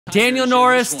Daniel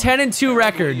Norris, 10-2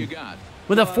 record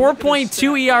with a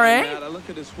 4.2 ERA.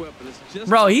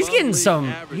 Bro, he's getting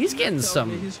some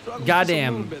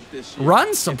goddamn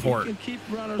run support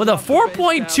with a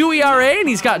 4.2 ERA, and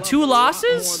he's got 2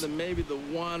 losses.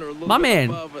 My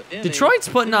man, Detroit's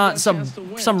putting on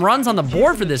some runs on the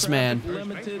board for this man.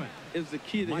 Is the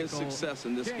key to his success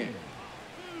in this game.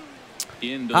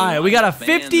 All right, we got a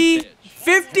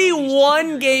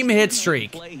 51 game hit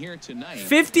streak.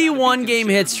 51 game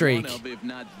hit streak.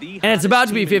 And it's about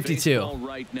to be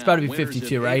 52. It's about to be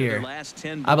 52 right here.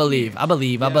 I believe.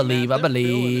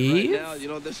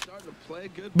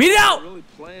 Beat it out!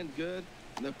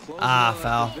 Ah,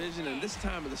 foul. And this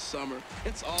time of the summer,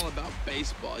 it's all about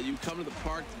baseball. You come to the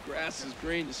park, the grass is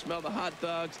green, you smell the hot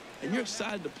dogs, and you're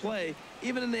excited to play,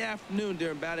 even in the afternoon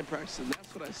during batting practice. And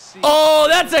that's what I see. Oh,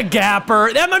 that's a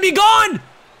gapper. That might be gone.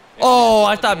 Oh,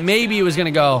 I thought maybe it was going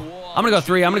to go. I'm going to go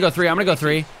 3. I'm going to go 3. I'm going to go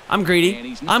 3. I'm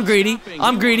greedy. I'm greedy.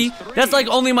 I'm greedy. That's like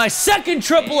only my second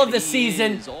triple of the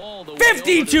season.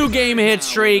 52 game hit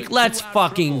streak. Let's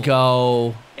fucking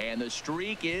go. And the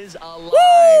streak is alive.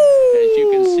 As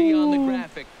you can see on the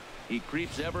graphic, he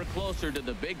creeps ever closer to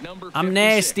the big number 56. I'm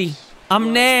nasty.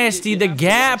 I'm nasty, the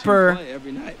gapper.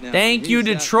 Thank you,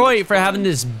 Detroit, for having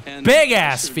this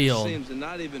big-ass field.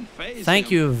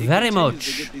 Thank you very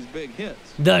much.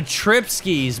 The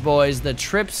Tripskis, boys, the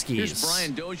Tripskis.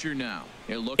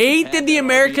 8th in the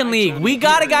American League. We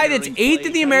got a guy that's 8th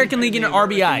in the American League in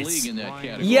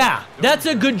RBIs. Yeah, that's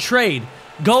a good trade.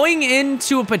 Going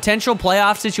into a potential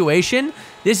playoff situation,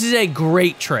 this is a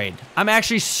great trade. I'm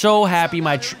actually so happy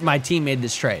my team made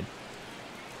this trade.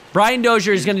 Brian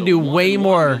Dozier is going to do way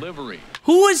more.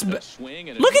 Who is...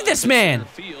 Look at this man.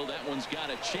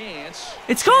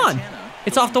 It's gone.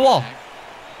 It's off the wall.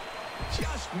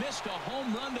 Just missed a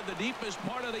home run to the deepest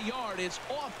part of the yard. It's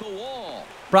off the wall.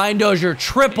 Brian Dozier,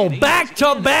 triple,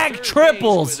 back-to-back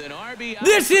triples.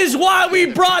 This is why we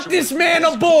brought this man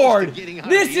aboard.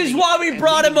 This is why we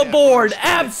brought him aboard.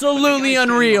 Absolutely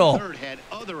unreal.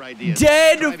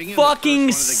 Dead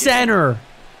fucking center.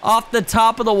 Off the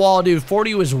top of the wall, dude.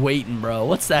 40 was waiting, bro.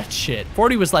 What's that shit?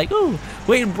 40 was like, ooh,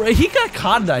 wait, bro. He got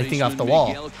caught, I think, off the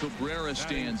wall.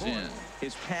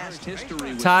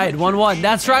 Tied, 1-1.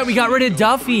 That's right, we got rid of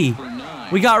Duffy.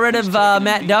 We got rid of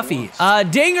Matt Duffy.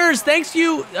 Dingers,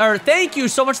 thank you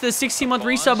so much for the 16-month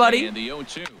resub, buddy.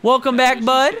 Welcome back,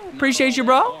 bud. Appreciate you,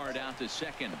 bro.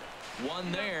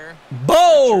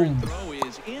 Boom.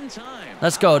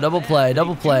 Let's go, double play,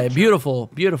 double play. Beautiful,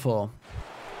 beautiful.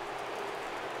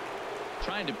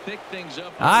 Trying to pick things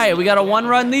up. All right, we got a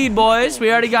 1-run lead, boys.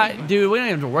 We already got, dude, we don't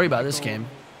have to worry about this game.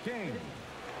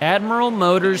 Admiral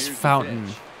Motors Fountain.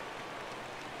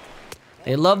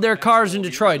 They love their cars in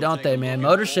Detroit, don't they, man?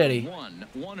 Motor City.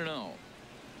 1-0.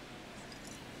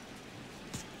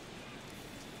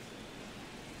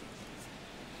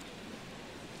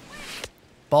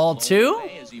 Ball 2? All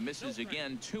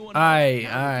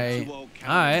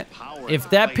right. If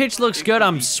that pitch looks good,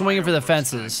 I'm swinging for the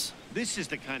fences. This is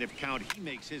the kind of count he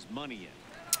makes his money in.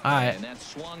 All right. And that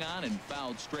swung on and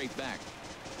fouled straight back.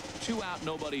 2 out,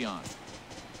 nobody on.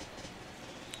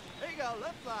 There you go,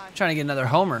 left side. Trying to get another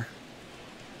homer.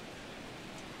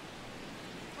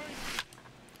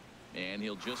 And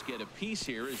he'll just get a piece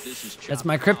here as this is. That's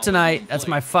my kryptonite. That's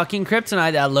my fucking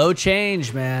kryptonite. That low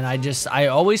change, man. I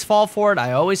always fall for it.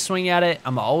 I always swing at it.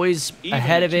 I'm always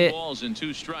ahead of it. 2 balls and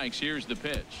 2 strikes. Here's the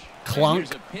pitch. Clunk.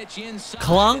 Here's a pitch inside,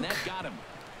 Clunk. and that got him.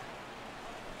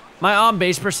 My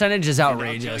on-base percentage is And I'll tell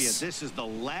you, outrageous. this is the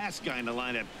last guy in the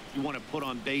lineup you want to put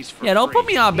on base for Yeah, don't put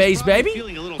me on base, baby.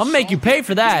 I'm gonna make you pay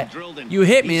for that. You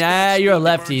hit me. Ah, you're a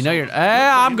lefty. No, you're.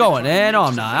 I'm going. No,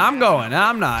 I'm not. I'm going.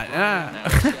 I'm not.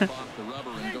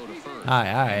 All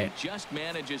right. Just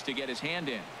manages to get his hand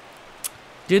in.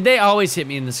 Dude, they always hit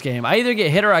me in this game. I either get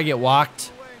hit or I get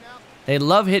walked. They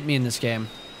love hitting me in this game.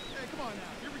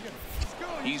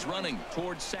 He's running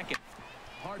towards second.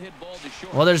 Hard hit ball to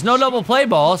short. Well, there's no double play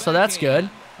ball, so that's good.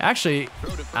 Actually,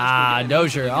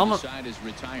 Dozier. Almost.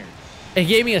 It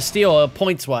gave me a steal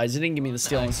points-wise. It didn't give me the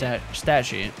steal on the stat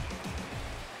sheet.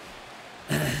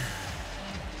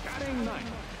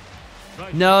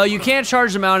 No, you can't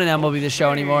charge them out in MLB The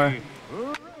Show anymore.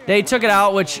 They took it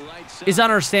out, which is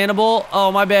understandable.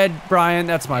 Oh, my bad, Brian.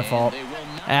 That's my fault.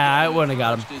 I wouldn't have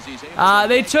got him.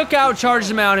 They took out charge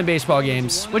them out in baseball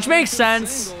games, which makes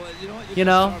sense, you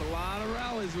know.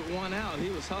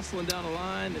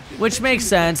 Which makes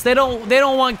sense. They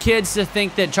don't want kids to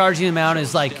think that charging them out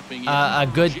is like a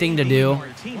good thing to do,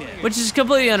 which is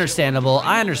completely understandable.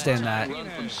 I understand that.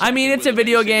 I mean, it's a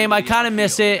video game. I kind of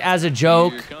miss it as a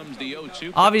joke.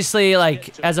 Obviously,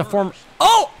 like as a form.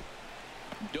 Oh!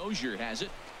 Dozier has it.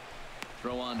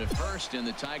 Throw on to first, and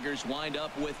the Tigers wind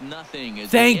up with nothing. As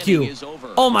Thank the inning you. is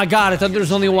over. Oh my God, I thought there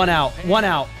was only one out. One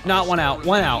out, not one out,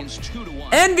 one out.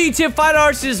 NV tip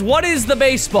 $5 says, what is the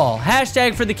baseball?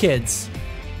 Hashtag for the kids.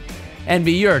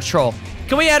 NV, you're a troll.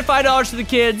 Can we add $5 to the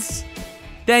kids?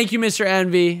 Thank you, Mr.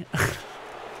 NV.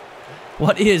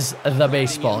 What is the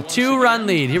baseball? 2-run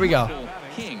lead. Here we go.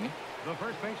 King. The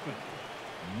first baseman,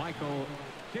 Michael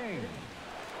King.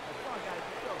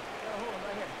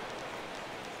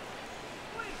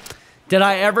 Did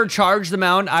I ever charge the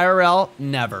mound IRL?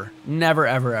 Never. Never,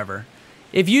 ever, ever.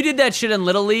 If you did that shit in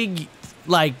Little League,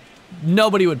 like,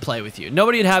 nobody would play with you.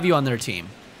 Nobody would have you on their team.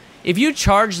 If you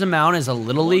charge the mound as a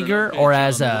Little Leaguer or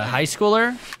as a high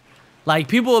schooler, like,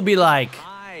 people will be like,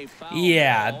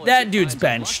 yeah, that dude's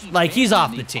benched. Like, he's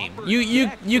off the team.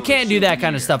 You can't do that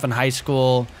kind of stuff in high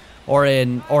school or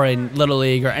in Little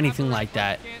League or anything like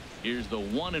that. Here's the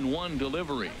 1-1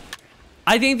 delivery.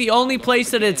 I think the only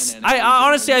place that it's... I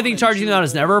honestly, I think charging them out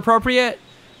is never appropriate.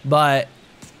 But,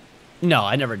 no,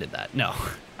 I never did that. No.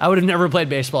 I would have never played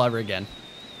baseball ever again.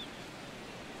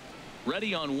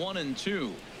 Ready on 1 and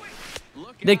 2.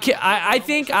 I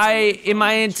think in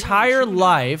my entire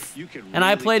life, and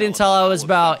I played until I was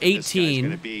about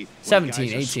 18,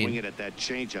 17, 18.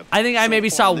 I think I maybe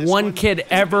saw one kid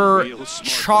ever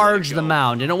charge the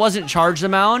mound. And it wasn't charge the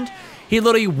mound. He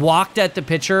literally walked at the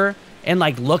pitcher and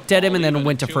like looked at him and then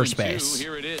went to first base.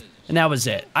 And that was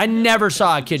it. I never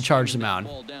saw a kid charge the mound.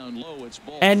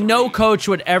 And no coach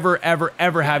would ever, ever,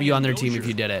 ever have you on their team if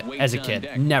you did it as a kid.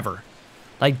 Never.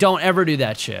 Like, don't ever do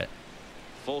that shit.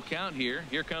 Full count here.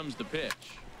 Here comes the pitch.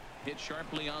 Hit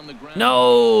sharply on the ground.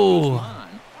 No.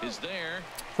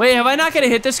 Wait, have I not got a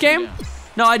hit this game?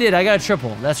 No, I did. I got a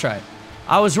triple. That's right.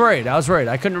 I was worried.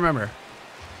 I couldn't remember.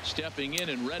 Stepping in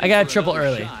and ready I got a triple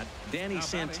early. Shot. Danny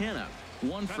Santana,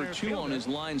 1 for 2 on his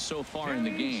line so far in the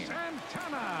game.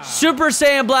 Super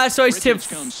Saiyan Blastoise tip.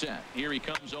 Here he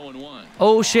comes 0-1.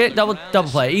 Oh shit! Double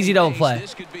play. Easy double play.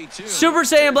 Super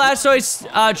Saiyan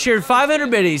Blastoise cheered 500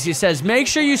 biddies. He says, "Make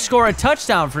sure you score a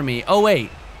touchdown for me." Oh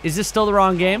wait, is this still the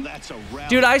wrong game?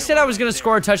 Dude, I said I was gonna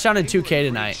score a touchdown in 2K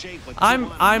tonight.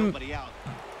 I'm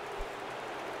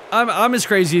as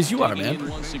crazy as you are,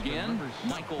 man.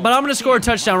 But I'm gonna score a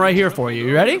touchdown right here for you.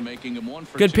 You ready?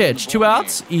 Good pitch. 2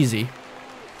 outs. Easy.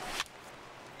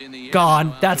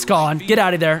 Gone. That's gone. Get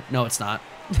out of there. No, it's not.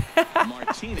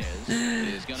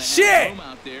 Shit!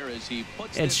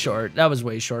 It's short. That was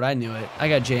way short. I knew it. I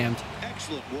got jammed.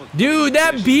 Dude,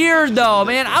 that beard, though,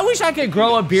 man. I wish I could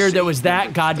grow a beard that was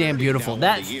that goddamn beautiful.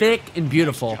 That thick and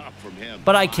beautiful.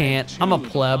 But I can't. I'm a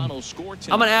pleb.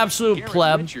 I'm an absolute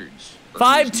pleb.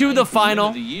 5-2 the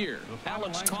final.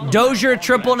 Dozier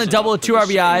triple and a double of 2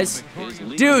 RBIs.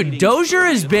 Dude, Dozier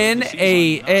has been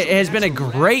a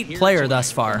great player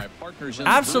thus far.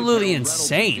 Absolutely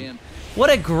insane. What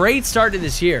a great start to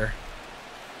this year.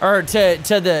 Or to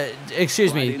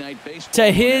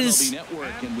his,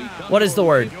 what is the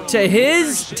word? To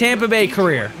his Tampa Bay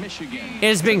career. It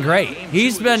has been great.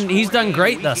 He's done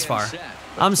great thus far.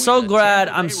 I'm so glad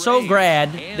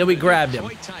that we grabbed him.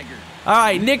 All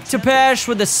right, Nick Tepesh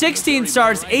with a 16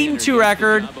 starts, 8-2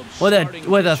 record with a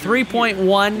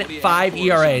 3.15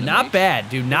 ERA. Not bad,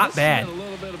 dude, not bad.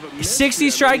 60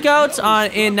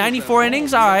 strikeouts in 94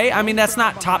 innings. All right, I mean that's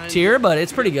not top tier, but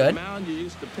it's pretty good.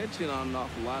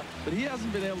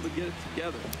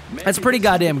 That's pretty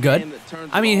goddamn good.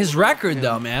 I mean, his record,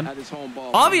 though, man.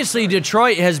 Obviously,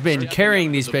 Detroit has been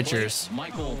carrying these pitchers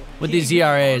with these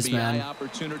ERAs, man.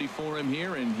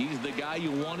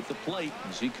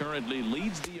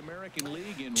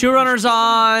 Two runners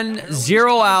on,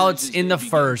 0 outs in the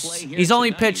first. He's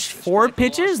only pitched 4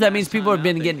 pitches. That means people have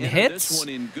been getting hits,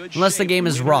 unless the game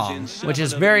is wrong, which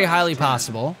is very highly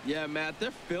possible.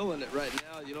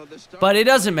 But it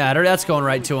doesn't matter. That's going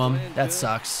right to him. That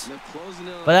sucks.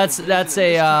 But that's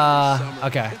a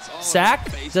okay. Sack?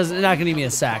 Not gonna give me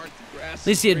a sack. At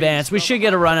least he advanced. We should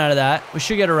get a run out of that. We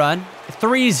should get a run.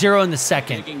 3-0 in the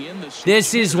second.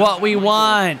 This is what we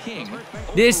want.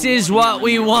 This is what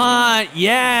we want.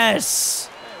 Yes.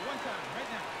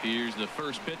 Here's the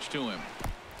first pitch to him.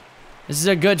 This is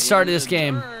a good start to this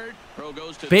game.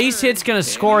 Base hit's gonna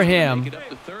score him.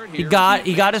 He got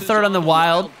a third on the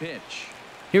wild.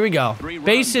 Here we go.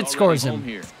 Base hit scores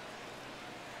him.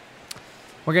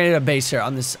 We're gonna get a base here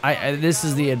on this. This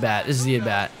is the at bat. This is the at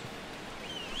bat.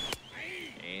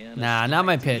 Nah, not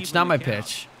my pitch. Not my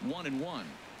pitch.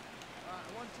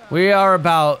 We are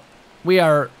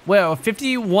a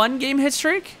 51 game hit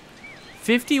streak.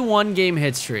 51 game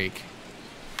hit streak.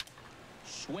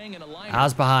 I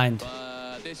was behind.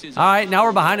 All right, now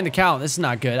we're behind in the count. This is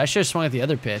not good. I should have swung at the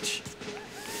other pitch.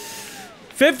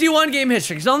 51 game hit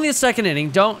streak. It's only the second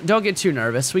inning. Don't get too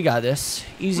nervous. We got this.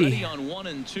 Easy. Ready on 1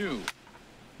 and 2.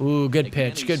 Ooh, good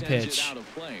pitch. Good pitch.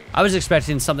 I was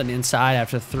expecting something inside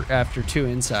after 2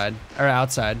 inside or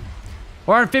outside.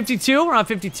 We're on 52. We're on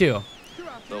 52.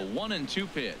 The 1 and 2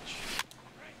 pitch.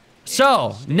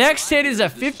 So, next hit is a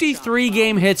 53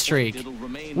 game hit streak.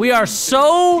 We are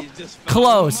so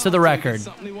close to the record.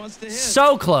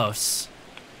 So close.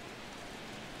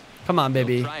 Come on,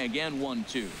 baby. Try again,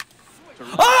 1-2.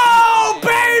 Oh,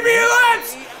 baby,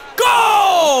 let's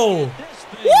go!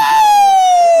 Woo!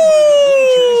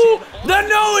 The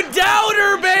no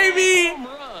doubter, baby!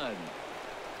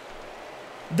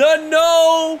 The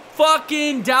no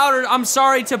fucking doubter. I'm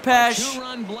sorry, Tepesh.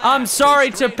 I'm sorry,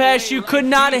 Tepesh. You could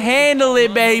not handle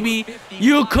it, baby.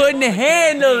 You couldn't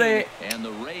handle it.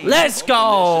 Let's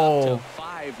go.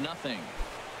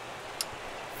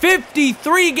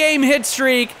 53 game hit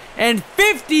streak and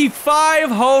 55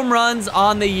 home runs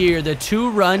on the year. The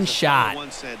 2-run shot.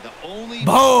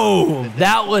 Boom.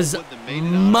 That was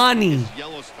money.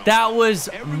 That was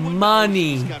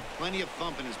money.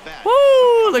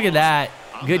 Woo, look at that.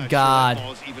 Good God.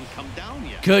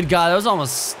 Good God.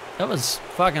 That was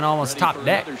fucking almost top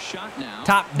deck.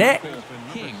 Top deck.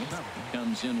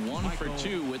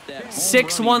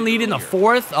 6-1 lead in the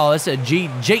 4th. Oh, that's a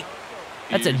GG.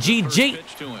 That's a GG.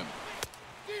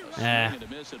 Yeah.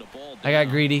 I got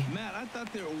greedy.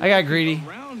 I got greedy.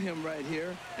 All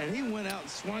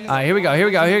right, here we go. Here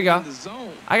we go. Here we go.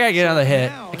 I got to get another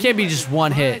hit. It can't be just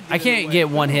one hit. I can't get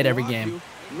one hit every game.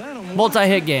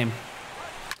 Multi-hit game.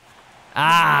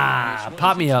 Ah,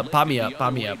 pop me up, pop me up,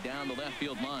 pop me up. Down the left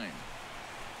field line.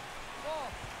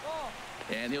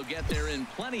 And he'll get there in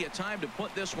plenty of time to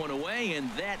put this one away,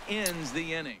 and that ends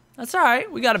the inning. That's all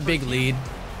right. We got a big lead.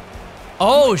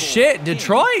 Oh, shit.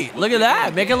 Detroit. Look at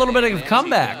that. Make a little bit of a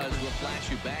comeback. We'll flash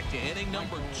you back to inning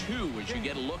number 2 as you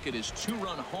get a look at his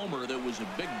 2-run homer that was a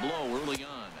big blow early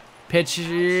on. Pitch,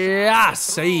 yeah,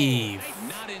 save.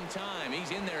 Not in time.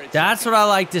 He's in there. That's what I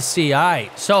like to see. All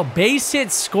right. So, base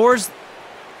hit scores.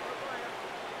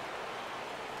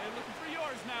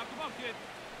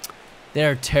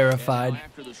 They're terrified.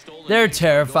 They're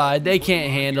terrified. They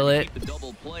can't handle it.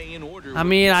 I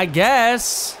mean, I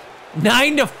guess.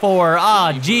 9-4.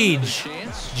 Ah, Jeej.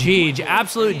 Jeej.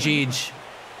 Absolute Jeej.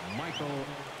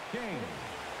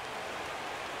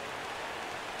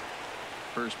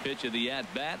 First pitch of the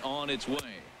at-bat on its way.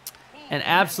 An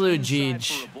absolute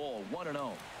Jeej.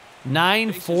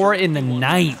 9-4 in the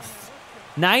 9th.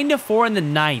 9-4 in the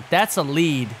 9th. That's a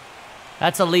lead.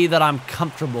 That's a lead that I'm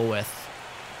comfortable with.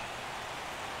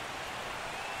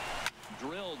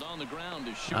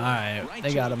 All right,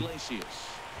 they got him.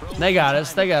 They got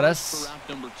us. They got us.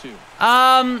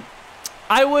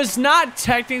 I was not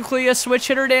technically a switch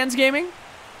hitter, Dan's Gaming.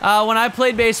 When I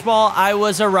played baseball, I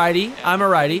was a righty. I'm a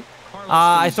righty.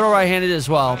 I throw right-handed as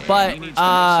well. But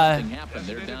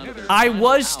I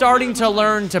was starting to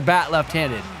learn to bat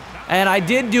left-handed. And I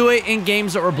did do it in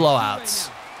games that were blowouts.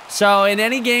 So in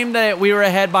any game that we were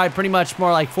ahead by pretty much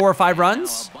more like 4 or 5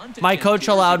 runs, my coach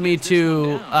allowed me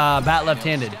to bat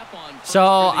left-handed. So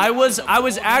I was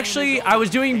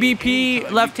doing BP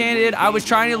left-handed. I was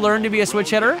trying to learn to be a switch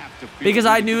hitter because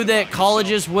I knew that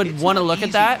colleges would want to look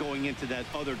at that.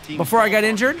 Before I got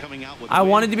injured, I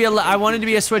wanted to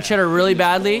be a switch hitter really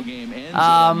badly.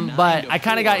 But I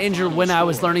kind of got injured when I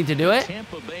was learning to do it.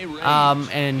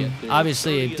 And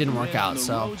obviously it didn't work out.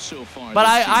 So, but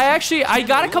I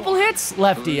got a couple hits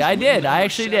lefty. I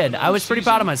actually did. I was pretty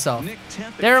proud of myself.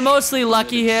 They were mostly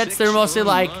lucky hits. They were mostly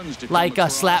like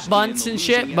slap bunts and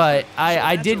shit. But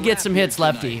I did get some hits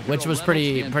lefty, which was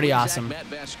pretty awesome.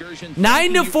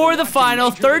 9-4 the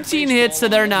final. 13 hits to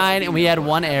their 9, and we had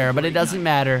 1 error. But it doesn't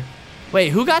matter. Wait,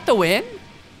 who got the win?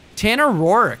 Tanner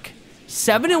Rourke.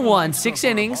 7-1, 6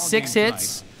 innings, 6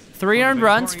 hits, 3 earned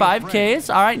runs, 5 Ks.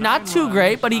 All right, not too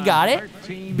great, but he got it.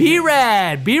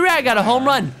 B-Rad. B-Rad got a home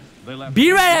run.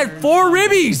 B-Rad had 4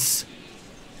 ribbies.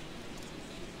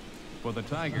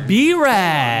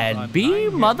 B-Rad.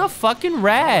 B-motherfucking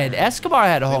Rad. Escobar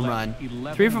had a home run.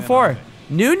 3 for 4.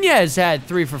 Nunez had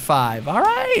 3 for 5. All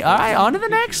right, on to the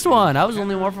next one. I was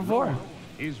only 1 for 4.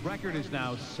 His record is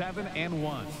now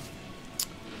 7-1.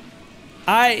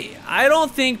 I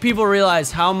don't think people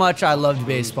realize how much I loved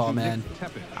baseball, man.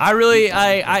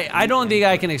 I don't think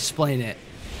I can explain it.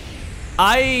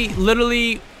 I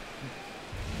literally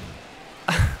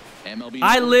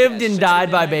I lived and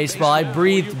died by baseball. I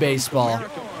breathed baseball.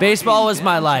 Baseball was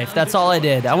my life. That's all I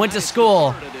did. I went to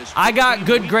school. I got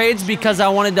good grades because I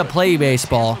wanted to play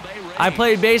baseball. I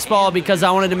played baseball because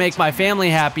I wanted to make my family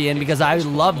happy and because I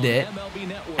loved it.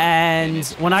 And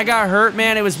when I got hurt,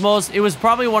 man, it was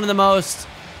probably one of the most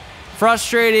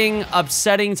frustrating,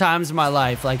 upsetting times in my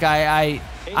life. Like I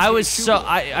was so,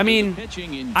 I mean,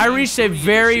 I reached a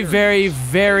very, very,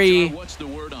 very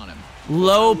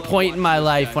low point in my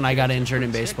life when I got injured in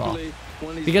baseball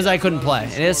because I couldn't play,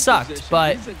 and it sucked.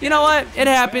 But you know what? It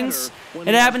happens.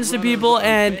 It happens to people,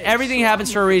 and everything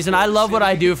happens for a reason. I love what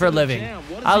I do for a living.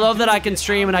 I love that I can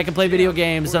stream and I can play video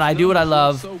games and I do what I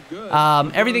love.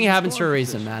 Everything happens for a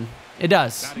reason, man. It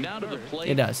does.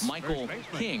 It does. Michael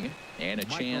King, and a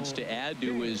chance to add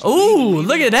to his. Ooh,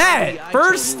 look at that!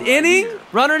 First inning,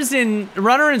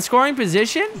 runner in scoring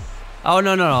position. Oh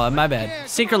no, my bad.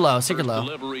 Sinker low, sinker low.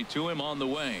 Delivery to him on the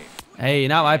way. Hey,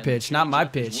 not my pitch, not my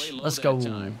pitch. Let's go.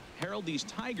 Herald these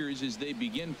Tigers as they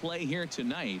begin play here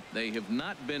tonight. They have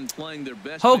not been playing their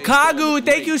best. Hokagu,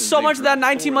 thank you so much for that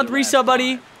 19-month resub,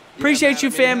 buddy. Appreciate you,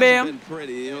 Fan Bam.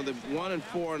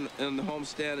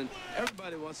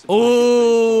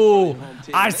 Oh,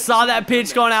 I saw that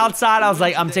pitch going outside. I was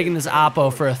like, I'm taking this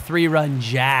Oppo for a 3-run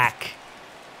jack.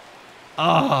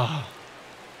 Oh,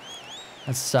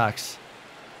 that sucks.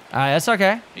 All right, that's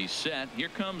okay. He's set. Here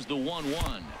comes the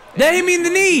 1-1. They didn't mean the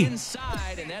knee.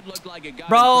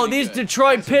 Bro, these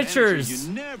Detroit pitchers,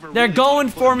 they're going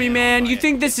for me, man. You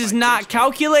think this is not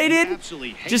calculated?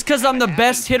 Just because I'm the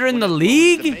best hitter in the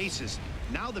league?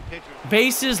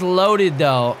 Bases loaded,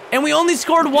 though. And we only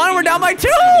scored 1. We're down by 2.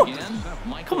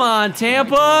 Come on,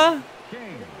 Tampa.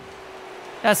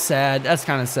 That's sad. That's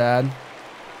kind of sad.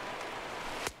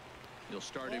 You'll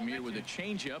start him here with a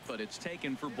changeup, but it's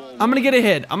taken for ball. I'm going to get a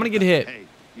hit. I'm going to get a hit. Hey,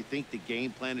 you think the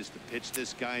game plan is to pitch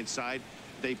this guy inside?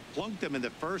 They plunked him in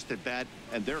the first at bat,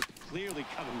 and they're clearly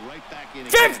coming right back in.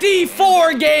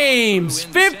 54 games.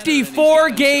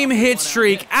 54 game hit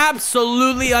streak.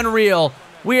 Absolutely unreal.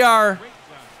 We are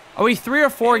we 3 or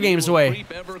 4 games away?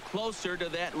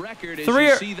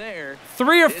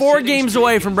 3 or 4 games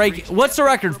away from breaking. What's the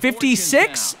record?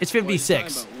 56? It's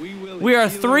 56. We are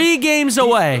 3 games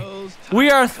away. We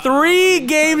are 3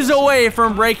 games away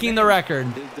from breaking the record.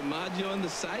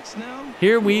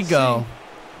 Here we go.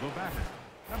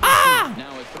 Ah!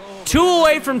 2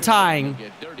 away from tying.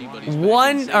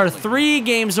 3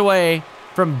 games away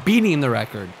from beating the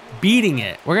record. Beating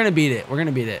it. We're gonna beat it. We're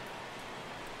gonna beat it.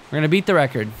 We're gonna beat the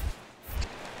record.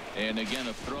 And again,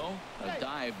 a throw, a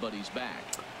dive, but he's back.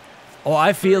 Oh,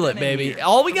 I feel it, baby.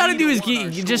 All we gotta do is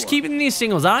just keep in these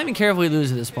singles. I don't even care if we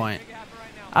lose at this point.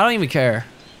 I don't even care.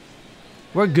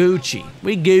 We're Gucci.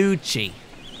 We Gucci.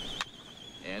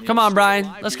 Come on, Brian.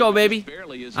 Let's go, baby.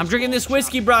 I'm drinking this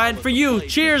whiskey, Brian, for you.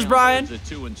 Cheers, Brian.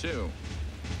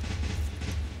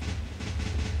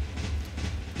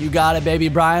 You got it, baby,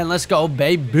 Brian. Let's go,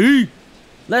 baby.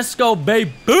 Let's go,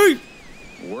 baby.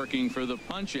 Working for the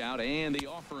punch out and the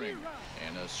offering.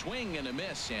 And a swing and a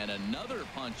miss and another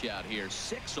punch out here.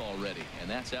 6 already. And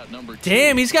that's out number 2.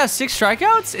 Damn, he's got 6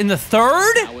 strikeouts in the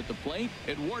 3rd? Now at the plate,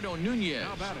 Eduardo Nunez.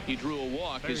 He drew a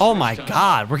walk. Oh my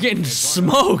God, we're getting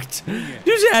smoked.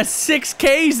 Dude has 6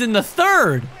 Ks in the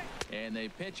 3rd. And they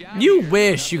pitch out. You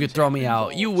wish you could throw me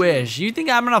out. You wish. You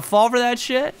think I'm gonna fall for that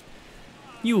shit?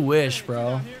 You wish,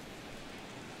 bro.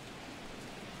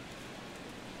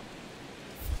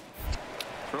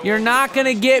 You're not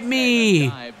gonna get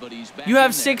me. You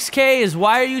have 6 Ks.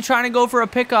 Why are you trying to go for a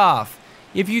pickoff?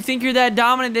 If you think you're that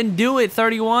dominant, then do it.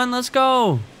 31. Let's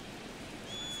go.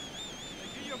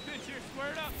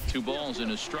 2 balls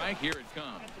and a strike. Here it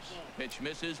comes. Pitch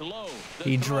misses low.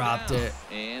 He dropped it.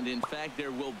 And in fact, there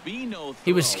will be no.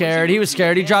 He was scared. He was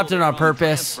scared. He dropped it on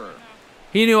purpose.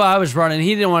 He knew I was running.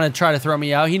 He didn't want to try to throw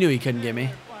me out. He knew he couldn't get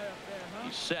me.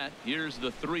 He's set. Here's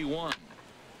the 3-1.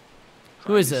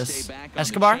 Who is this?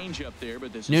 Escobar?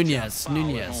 Nunez.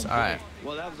 Nunez. All right.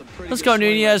 Let's go,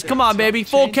 Nunez. Come on, baby.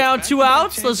 Full count, 2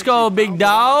 outs. Let's go, big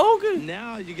dog.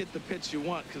 Now you get the pitch you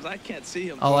want because I can't see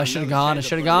him. Oh, I should have gone. I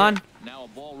should have gone. Now a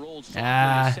ball rolls to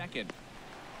second.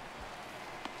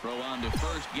 Throw on to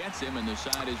first gets him, and the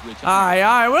side is retired. All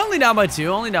right. We're only down by 2.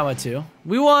 Only down by 2.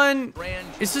 We won.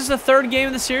 Is this the 3rd game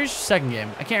of the series? 2nd game.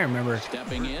 I can't remember.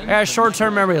 Yeah,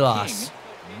 short-term memory loss.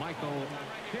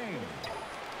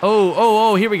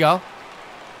 Oh, here we go.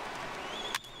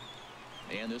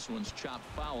 And this one's chopped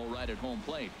foul right at home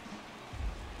plate.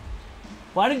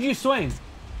 Why did you swing?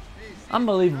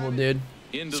 Unbelievable, dude.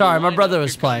 Sorry, my brother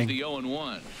was playing.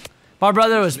 My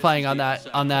brother was playing on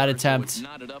that attempt.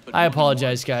 I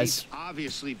apologize, guys. He's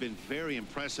obviously been very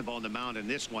impressive on the mound in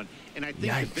this one, and I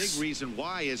think the big reason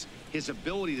why is his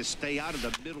ability to stay out of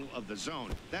the middle of the zone.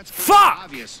 That's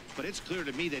obvious, but it's clear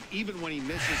to me that even when he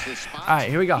misses his spots, all right,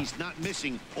 here we go. He's not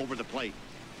missing over the plate.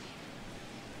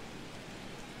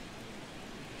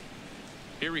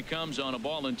 Here he comes on a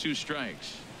ball and 2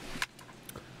 strikes.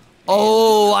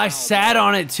 Oh, I sat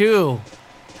on it too.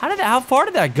 How far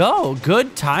did that go?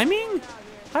 Good timing?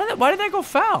 Why did that go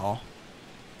foul?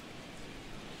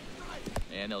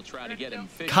 And they'll try to get him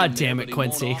God damn it,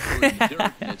 Quincy.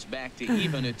 It's back to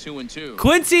even at 2-2.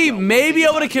 Quincy may be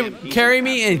able to carry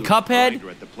me in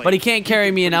Cuphead, but he can't carry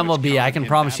me in MLB. I can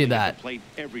promise you that.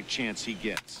 Every chance he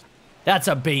gets. That's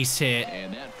a base hit.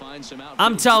 And that finds him out.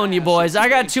 I'm telling you, boys, I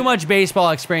got too much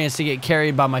baseball experience to get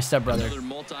carried by my stepbrother. Another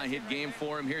multi-hit game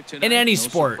for him here tonight. In any No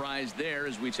sport. surprise there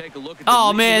as we take a look at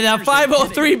Oh, man, that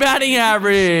 503 batting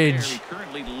average.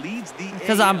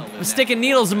 Because I'm sticking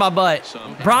needles in my butt.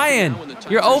 Brian,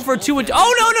 you're 0 for 2.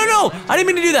 Oh, no. I didn't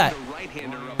mean to do that.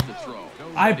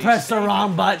 I pressed the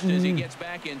wrong button.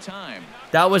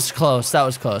 That was close. That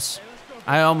was close.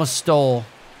 I almost stole.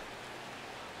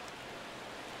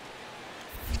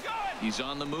 He's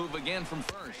on the move again from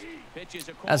first.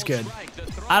 That's good.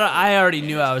 I already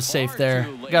knew I was safe there.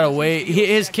 Gotta wait.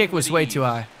 His kick was way too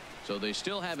high. So they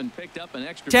still haven't picked up an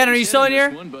extra. Tanner, are you still in here?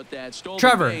 One,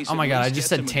 Trevor. Oh my God, I just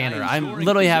said Tanner. I'm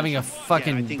literally having a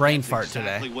fucking brain fart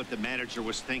today.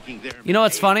 You know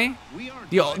what's funny?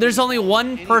 There's only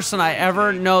one person I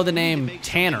ever know the name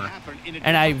Tanner,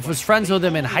 and I was friends with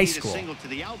him in high school.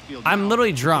 I'm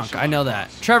literally drunk. I know that.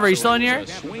 Trevor, are you still in here?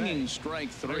 Swinging strike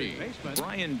 3.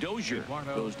 Brian Dozier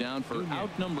goes down for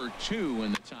out number 2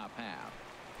 in the top half.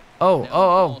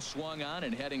 Oh. Swung on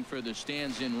and heading for the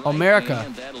stands in right, America.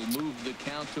 and that'll move the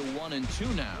count to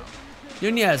 1-2 now.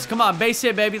 Nunez, come on, base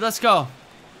hit, baby. Let's go.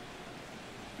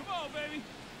 Come on, baby.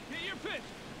 Get your pitch.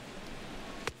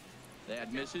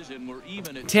 That misses, and we're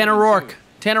even at Tanner 2-2. Rourke.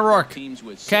 Tanner Rourke. Teams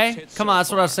with 6 Okay, hits come so on.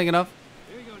 That's what I was far. thinking of.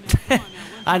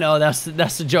 I know that's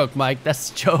the joke, Mike.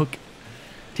 That's the joke.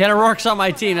 Tanner Rourke's on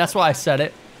my team. That's why I said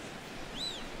it.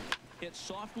 Hit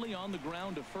softly on the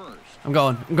ground to first. I'm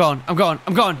going.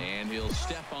 And he'll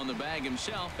step on the bag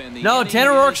himself. And the No, inning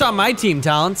Tanner is Rourke's on my over. team,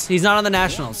 Talents. He's not on the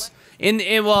Nationals.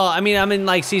 Well, I mean, I'm in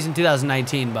like season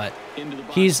 2019, but Into the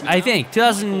box he's, now. I think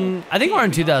we're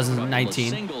in 2019.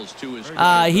 Singles to his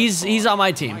right. He's on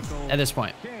my team at this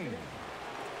point.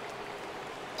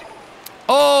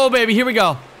 Oh, baby, here we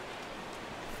go.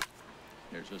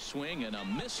 There's a swing and a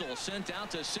missile sent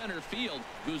out to center field.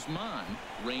 Guzman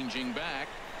ranging back,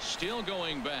 still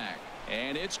going back,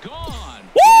 and it's gone.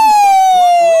 Woo!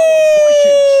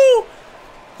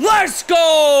 Let's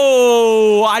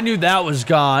go! I knew that was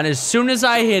gone as soon as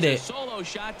I hit it.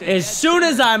 As soon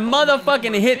as I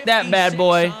motherfucking hit that bad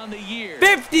boy.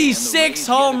 56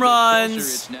 home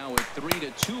runs.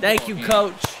 Thank you,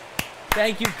 coach.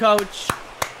 Thank you, coach.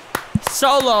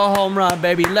 Solo home run,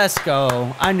 baby. Let's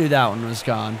go. I knew that one was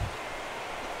gone.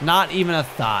 Not even a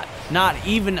thought. Not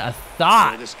even a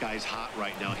thought. This guy's hot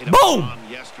right now. Hit a Boom! bomb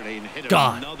yesterday and hit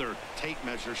Gone. another tape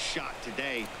measure shot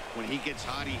today. When he gets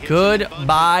hot, he hits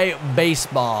Goodbye,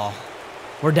 baseball.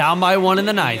 We're down by 1 in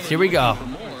the 9th. Here we go.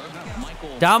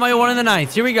 Down by 1 in the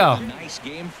 9th. Here we go. Nice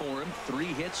game for him. 3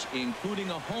 hits, including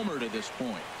a homer to this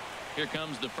point. Here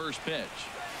comes the first pitch.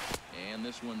 And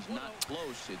this one's not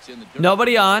close. It's in the dirt.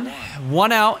 Nobody on.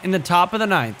 1 out in the top of the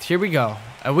 9th. Here we go.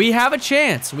 We have a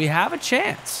chance. We have a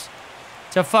chance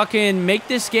to fucking make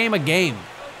this game a game.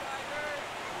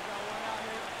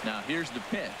 Now here's the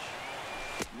pitch.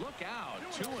 Look out.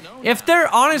 2-0. If they're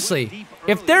honestly,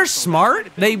 if they're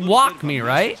smart, they walk me,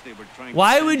 right?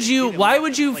 Why would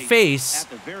you face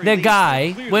the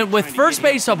guy with first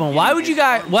base open? Why would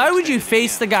you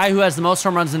face the guy who has the most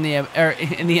home runs in the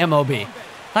MLB?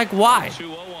 Like, why?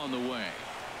 2-0 on the way.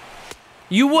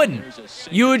 You wouldn't.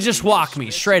 You would just walk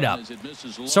me straight up.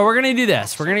 So we're gonna do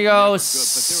this. We're gonna go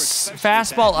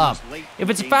fastball up. If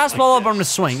it's a fastball up, I'm gonna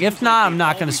swing. If not, I'm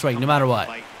not gonna swing, no matter what.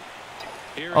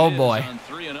 Oh boy.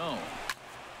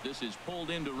 This is pulled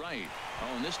into right.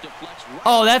 Oh, and this deflects right.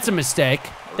 Oh, that's a mistake.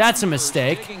 That's a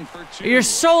mistake. You're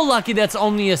so lucky that's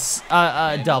only a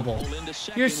double.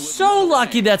 You're so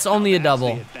lucky that's only a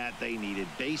double. They needed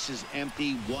bases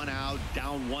empty, 1 out,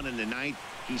 down 1 in the 9th.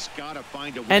 He's got to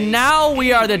find a way. And now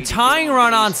we are the tying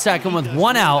run on second with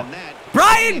 1 out.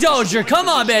 Brian Dozier, come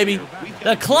on, baby.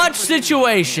 The clutch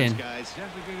situation.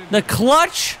 The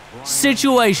clutch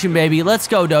situation, baby. Let's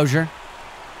go, Dozier.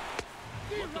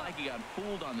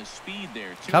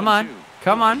 Come on.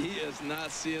 Come on.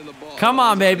 Come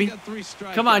on, baby.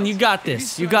 Come on, you got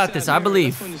this. You got this. I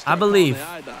believe. I believe.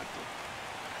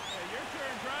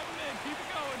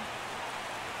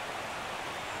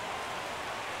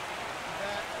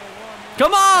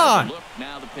 Come on. Look,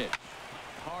 now the pitch.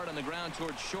 Hard on the ground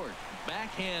towards short.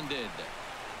 Backhanded.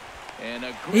 And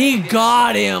a He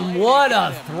got him. What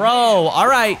a throw. All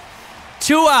right.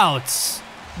 2 outs.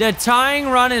 The tying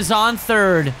run is on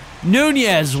third.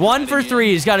 Nunez, 1 for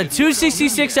 3. He's got a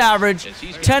 266 average,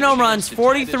 10 home runs,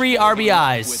 43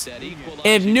 RBIs.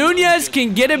 If Nunez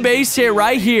can get a base hit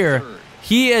right here,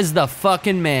 he is the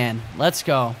fucking man. Let's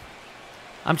go.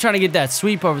 I'm trying to get that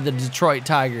sweep over the Detroit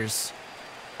Tigers.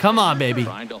 Come on, baby.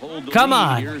 Come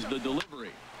on.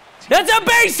 That's a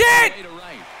base hit!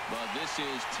 But this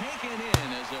is taken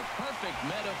in as a perfect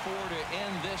metaphor to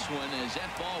end this one, as that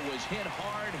ball was hit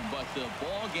hard, but the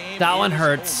ball game that one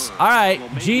hurts. All right,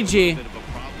 GG.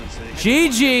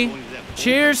 GG.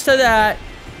 Cheers to that.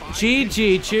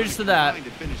 GG. Cheers to that.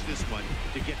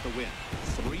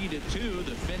 3-2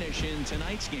 the finish in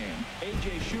tonight's game.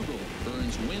 AJ Schugel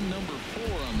earns win number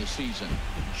 4 on the season.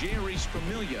 Jerry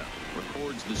Spromilia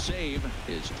records the save,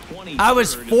 his 20th. I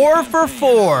was 4 for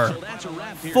 4.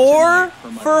 4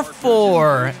 for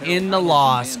 4 in the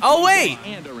loss. Oh wait,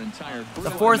 the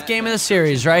 4th game of the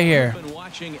series right here.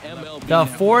 The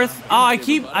 4th. Oh, I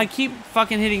keep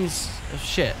fucking hitting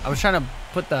shit. I was trying to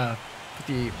put the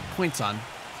points on.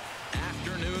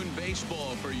 Afternoon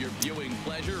baseball for your viewing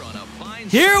pleasure on a fine.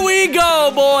 Here we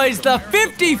go, boys. The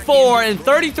 54 and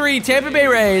 33 Tampa Bay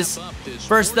Rays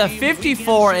versus the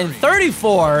 54 and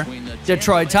 34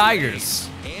 Detroit Tigers.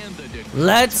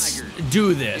 Let's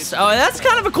do this. Oh, that's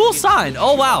kind of a cool sign.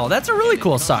 Oh, wow. That's a really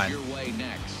cool sign.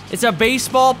 It's a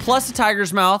baseball plus a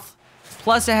tiger's mouth.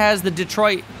 Plus it has the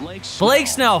Detroit. Blake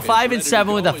Snell, 5 and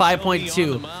 7 with a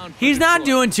 5.2. He's not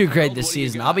doing too great this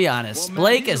season, I'll be honest.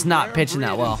 Blake is not pitching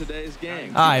that well.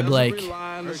 All right, Blake.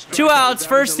 2 outs,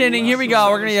 first inning. Here we go.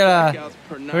 We're gonna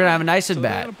have a nice at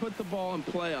bat.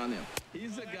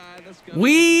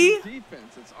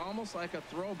 It's almost like a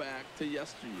throwback to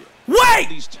yesteryear.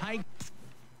 Wait!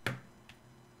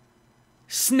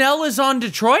 Snell is on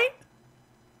Detroit?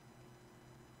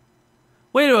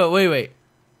 Wait.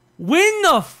 When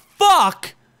the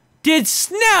fuck did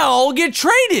Snell get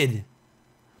traded?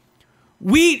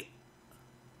 Wait,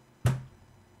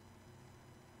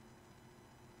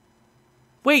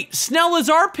 Snell is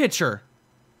our pitcher.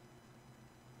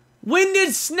 When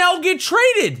did Snell get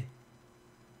traded?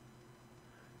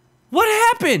 What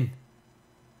happened?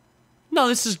 No,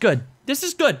 this is good. This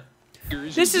is good.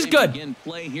 This is good.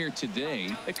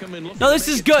 No, this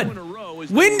is good.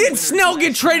 When did Snell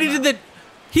get traded to the...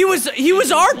 He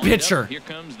was our pitcher. Here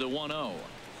comes the 1-0.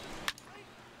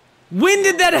 When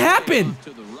did that happen?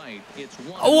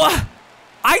 Oh,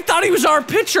 I thought he was our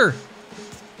pitcher.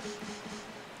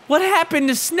 What happened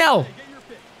to Snell?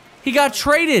 He got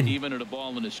traded. Even at a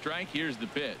ball and a strike, here's the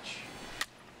pitch.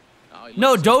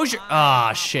 No, Dozier.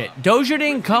 Ah, shit. Dozier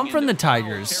didn't come from the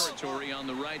Tigers.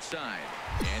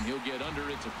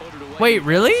 Wait,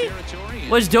 really?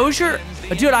 Was Dozier?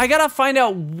 Dude, I gotta find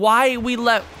out why we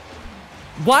let...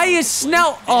 Why is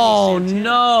Snell? Oh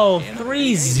no,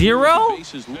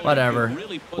 3-0? Whatever.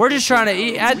 We're just trying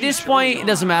to, at this point, it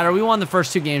doesn't matter. We won the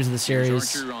first 2 games of the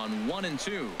series.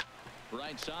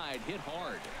 Right side hit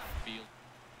hard.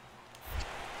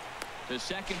 The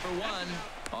second for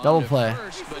 1. Double play.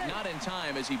 First, but not in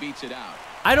time as he beats it out.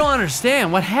 I don't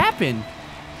understand. What happened?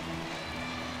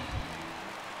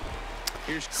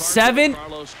 7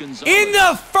 in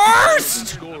the first?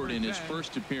 Scored in his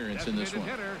first appearance in this one.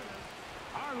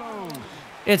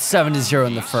 It's 7-0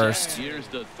 in the first. Here's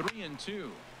the 3-2,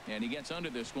 and he gets under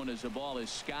this one as the ball is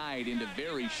skied into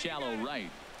very shallow right.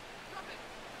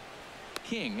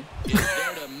 King is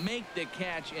there to make the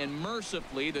catch, and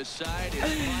mercifully the side is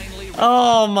finally...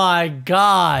 Oh my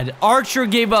God. Archer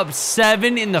gave up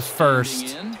 7 in the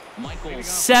first.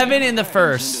 7 in the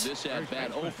first.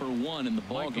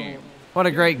 What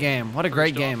a great game. What a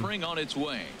great game.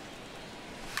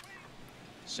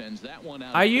 Sends that one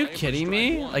out. Are you kidding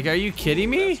me? Like, are you kidding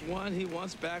me? That's one he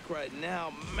wants back right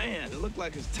now. Man, it looked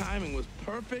like his timing was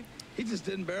perfect. He just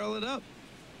didn't barrel it up.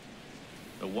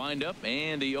 The windup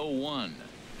and the 0-1.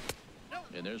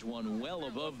 And there's one well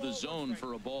above the zone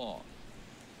for a ball.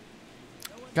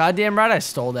 Goddamn right I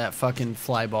stole that fucking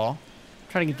fly ball.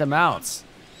 I'm trying to get them outs.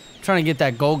 I'm trying to get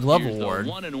that Gold Glove award.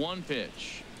 1-1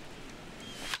 pitch.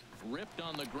 Ripped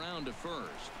on the ground to first.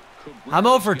 I'm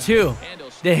 0 for 2.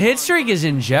 The hit streak is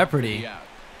in jeopardy.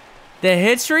 The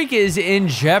hit streak is in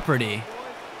jeopardy.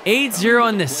 8-0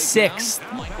 in the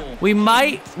 6th. We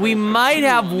might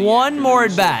have one more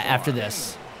at bat after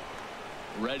this.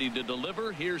 Ready to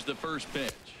deliver. Here's the first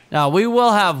pitch. Now we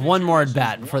will have one more at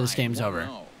bat before this game's over.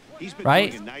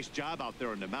 Right?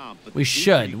 We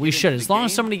should. We should. As long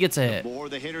as somebody gets a hit.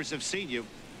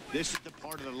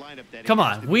 Come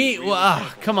on.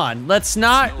 Come on. Let's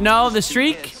not. No, the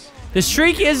streak. The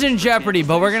streak is in jeopardy,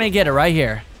 but we're gonna get it right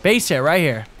here. Base hit right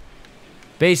here.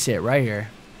 Base hit right here.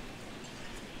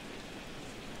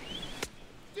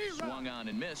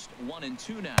 and missed.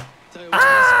 1-2 now. Tell you what,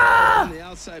 this is the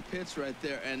outside pitch right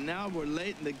there, and now we're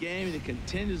late in the game, and he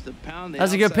continues to pound the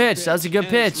That's a good outside pitch. That's a good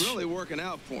and it's pitch. really working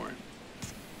out for him.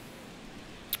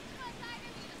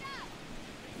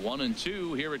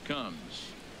 1-2. Here it comes.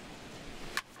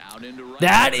 Out into right.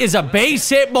 That is a base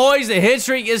hit, boys. The hit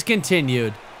streak is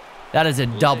continued. That is a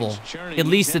double. At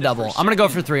least a double. I'm going to go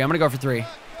for 3. I'm going to go for 3.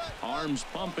 Arms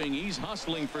pumping. He's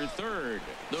hustling for third.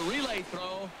 The relay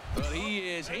throw, but he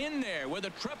is in there with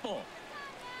a triple.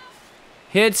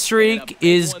 Hit streak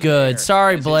is good.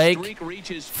 Sorry, Blake.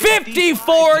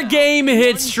 54 game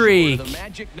hit streak. The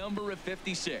magic number of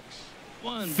 56.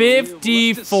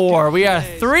 54. We are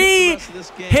 3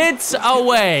 hits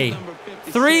away.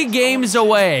 3 games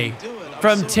away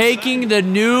from taking the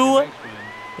new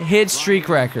hit streak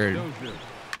record.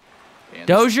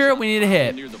 Dozier, we need a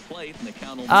hit.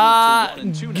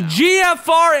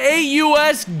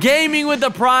 GFR8US Gaming with the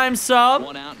prime sub.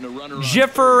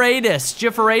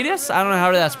 Jifferatus. I don't know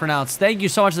how that's pronounced. Thank you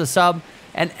so much for the sub.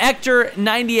 And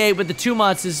Ector98 with the 2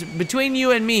 months. Is between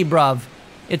you and me, bruv.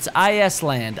 It's IS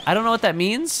land. I don't know what that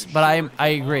means, but I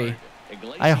agree.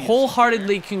 I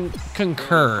wholeheartedly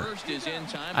concur.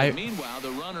 Meanwhile,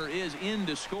 the runner is in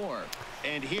to score.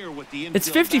 And here with the It's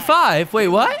 55. Wait,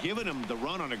 what? Giving him the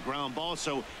run on a ground ball,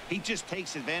 so he just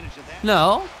takes advantage of that.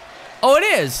 No. Oh, it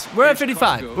is. We're at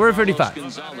 55. We're at 55.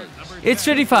 It's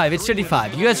 55. It's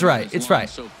 55. You guys are right. It's right.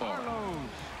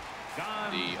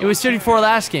 It was 54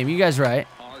 last game. You guys are right.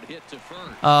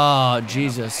 Oh,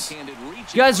 Jesus.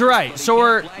 You guys are right. So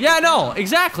we're... Yeah, no.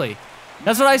 Exactly.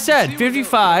 That's what I said.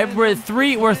 55. We're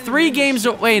 3 games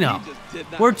away. No.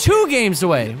 We're 2 games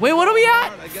away. Wait, what are we at?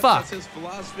 Fuck.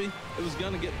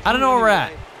 I don't know where we're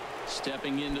at.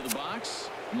 Stepping into the box,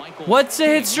 Michael. What's the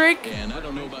hit streak? And I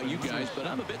don't know about you guys, but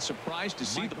I'm a bit surprised to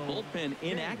see the bullpen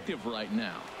inactive right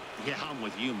now. Yeah, I'm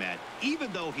with you, Matt.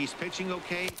 Even though he's pitching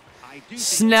okay, I do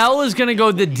Snell is going to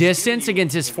go the distance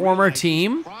against his former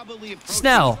team.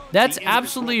 Snell, that's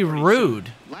absolutely rude.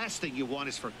 Last thing you want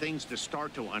is for things to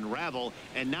start to unravel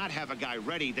and not have a guy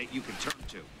ready that you can turn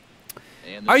to.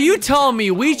 Are you telling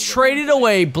me we traded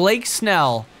away Blake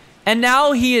Snell and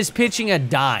now he is pitching a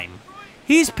dime?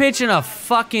 He's pitching a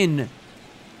fucking...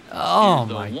 Oh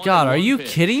my God, are you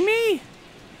kidding me?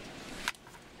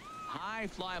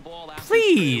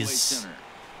 Please.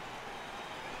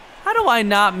 How do I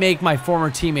not make my former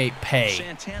teammate pay?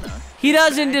 He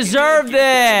doesn't deserve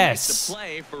this.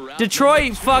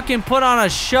 Detroit fucking put on a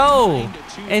show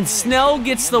and Snell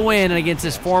gets the win against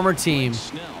his former team.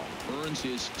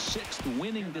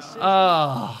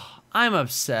 Oh, I'm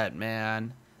upset,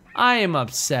 man. I am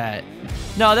upset.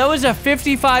 No, that was a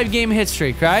 55 game hit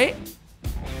streak, right?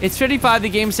 It's 55, the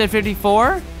game said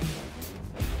 54?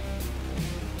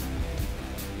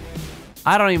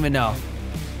 I don't even know.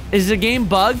 Is the game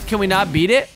bugged? Can we not beat it?